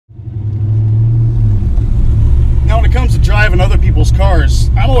it comes to driving other people's cars,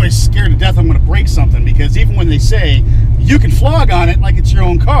 I'm always scared to death I'm going to break something, because even when they say you can flog on it like it's your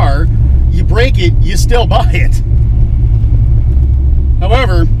own car, you break it, you still buy it.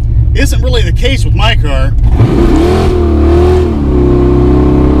 However, isn't really the case with my car.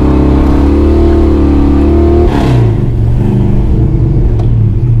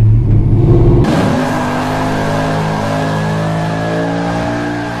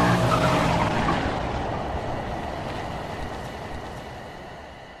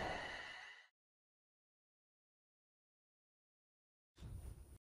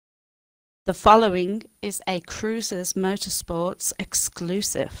 The following is a Cruisers Motorsports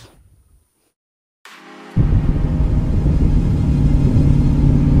exclusive.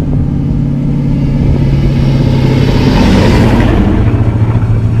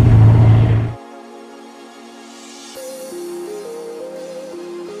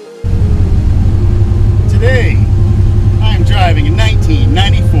 Today, I'm driving a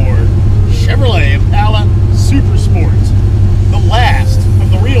 1994 Chevrolet Impala Super Sport, the last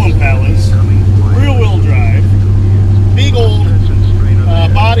of the real Impalas, rear-wheel drive, big old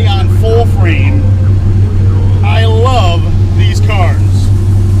body on full frame. I love these cars.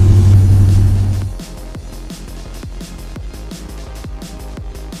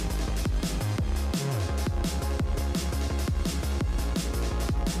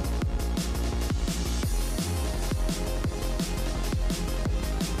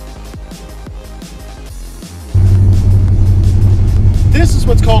 This is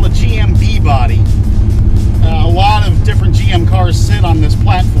what's called a GMB body. A lot of different GM cars sit on this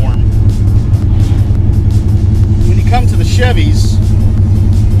platform. When you come to the Chevys,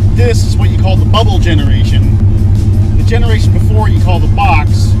 this is what you call the bubble generation. The generation before you call the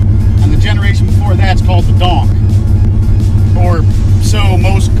box, and the generation before that's called the donk. Or so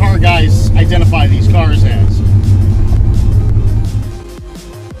most car guys identify these cars as.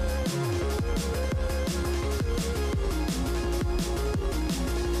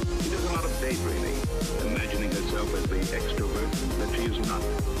 Daydreaming, imagining herself as the extrovert that she is not.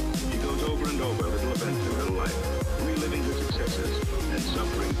 She goes over and over little events in her life, reliving her successes and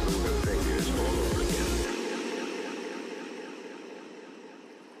suffering through her failures all over again.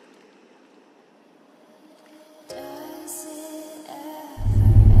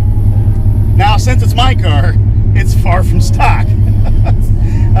 Now, since it's my car, it's far from stock.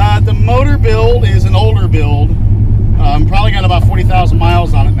 The motor build is an older build. Probably got about 40,000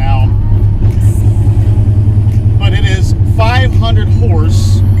 miles on it now. But it is 500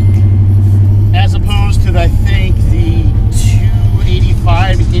 horse as opposed to, I think, the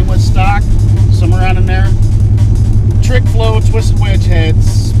 285 it came with stock, somewhere around in there. Trick flow, twisted wedge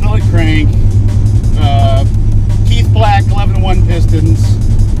heads, billet crank, Keith Black 11-1 pistons,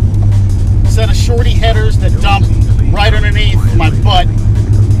 set of shorty headers that dump right underneath my butt.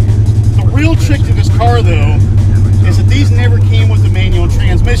 The real trick to this car, though, is that these never came with a manual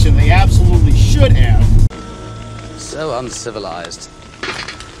transmission. They absolutely should have. So uncivilized.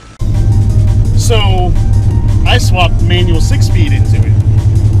 So I swapped manual 6-speed into it.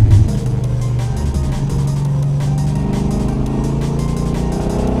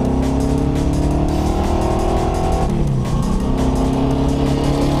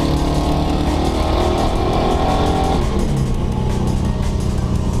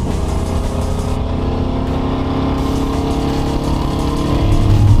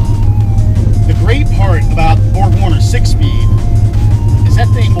 Great part about Borg Warner 6-speed is that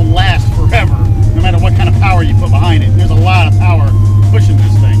thing will last forever, no matter what kind of power you put behind it. There's a lot of power pushing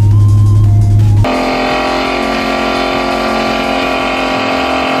this thing.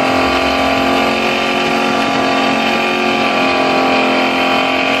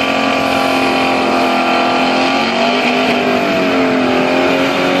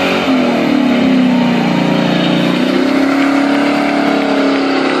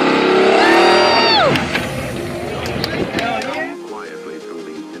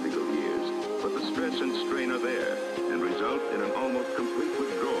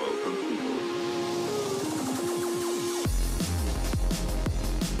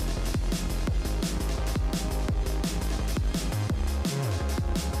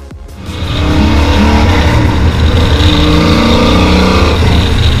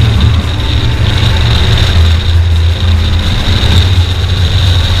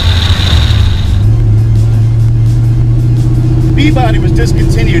 B-body was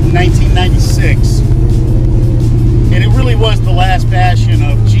discontinued in 1996, and it really was the last bastion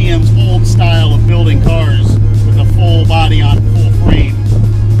of GM's old style of building cars with a full body on full frame.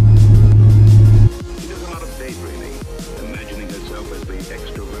 She does a lot of daydreaming, imagining herself as the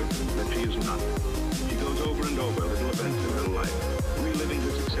extrovert that she is not. She goes over and over little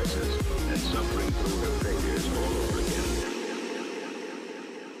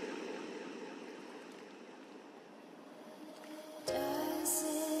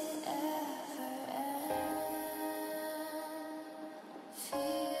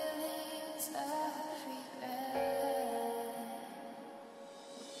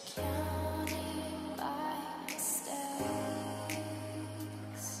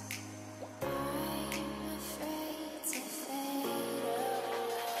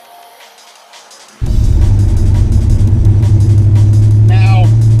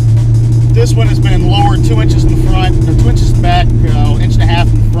This one has been lowered 2 inches in the front, or 2 inches in the back, 1.5 inches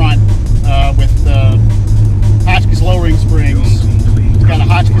in the front, with Hotchkiss lowering springs. It's got a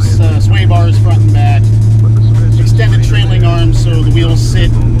Hotchkiss sway bars front and back, extended trailing arms so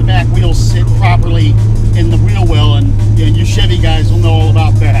the back wheels sit properly in the wheel well, and you Chevy guys will know all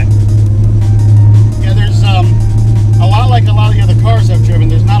about that. Yeah, there's a lot like a lot of the other cars I've driven.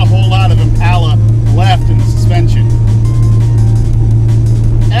 There's not a whole lot of Impala left in the suspension.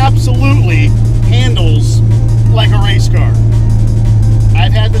 Absolutely handles like a race car.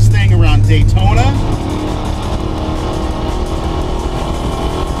 I've had this thing around Daytona.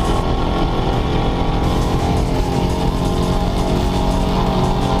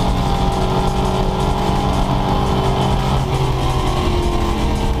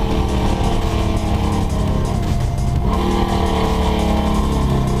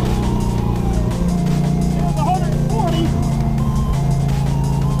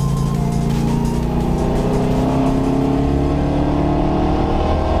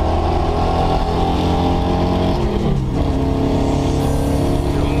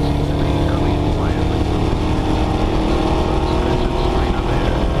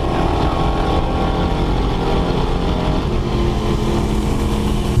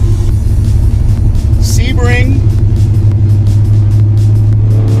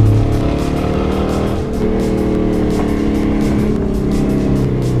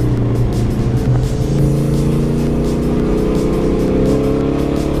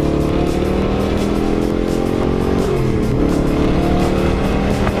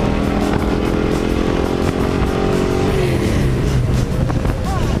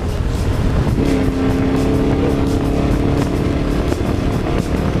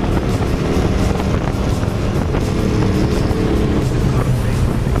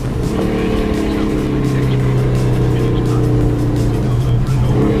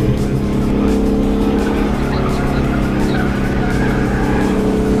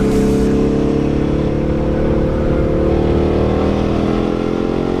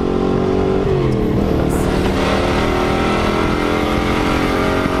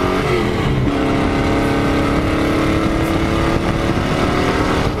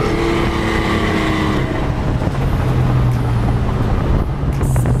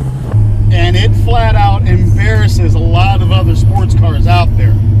 Flat out embarrasses a lot of other sports cars out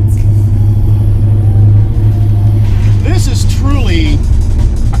there. This is truly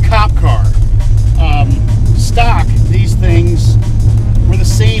a cop car. Stock, these things were the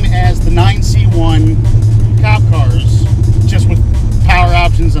same as the 9C1 cop cars, just with power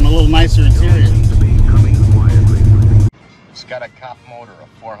options and a little nicer interior. It's got a cop motor, a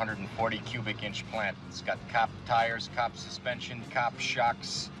 440 cubic inch plant. It's got cop tires, cop suspension, cop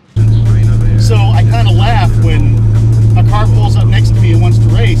shocks. So I kind of laugh when a car pulls up next to me and wants to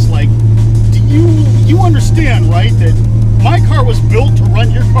race. Like, do you understand, right, that my car was built to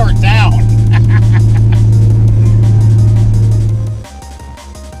run your car down?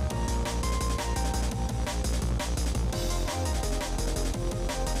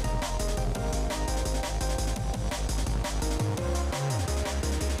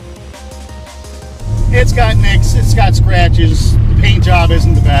 It's got nicks, it's got scratches, the paint job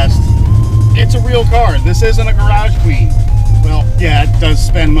isn't the best. It's a real car. This isn't a garage queen. Well, yeah, it does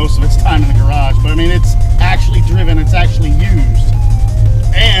spend most of its time in the garage, but I mean, it's actually driven, it's actually used,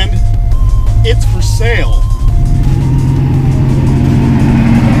 and it's for sale.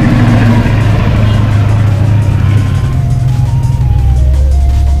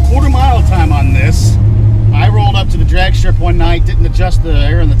 Quarter-mile time on this. I rolled up to the drag strip one night, didn't adjust the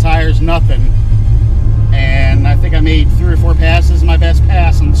air in the tires, nothing. And I think I made 3 or 4 passes. My best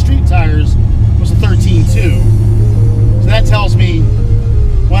pass on the street tires was a 13.2. So that tells me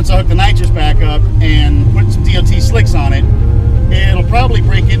once I hook the nitrous back up and put some DOT slicks on it, it'll probably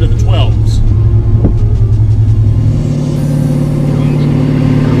break into the 12s.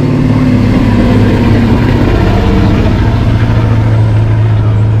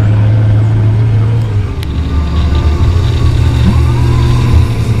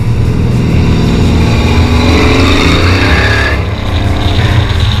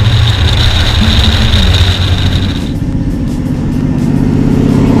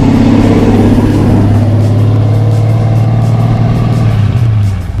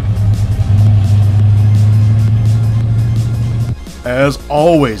 As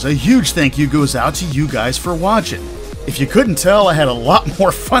always, a huge thank you goes out to you guys for watching. If you couldn't tell, I had a lot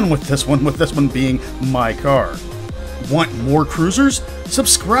more fun with this one being my car. Want more cruisers?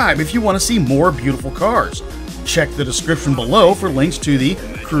 Subscribe if you want to see more beautiful cars. Check the description below for links to the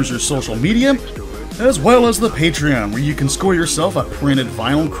Cruiser's social media, as well as the Patreon, where you can score yourself a printed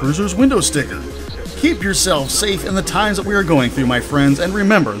vinyl Cruisers window sticker. Keep yourself safe in the times that we are going through, my friends, and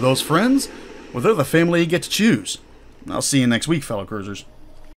remember, those friends, well, they're the family you get to choose. I'll see you next week, fellow Cruisers.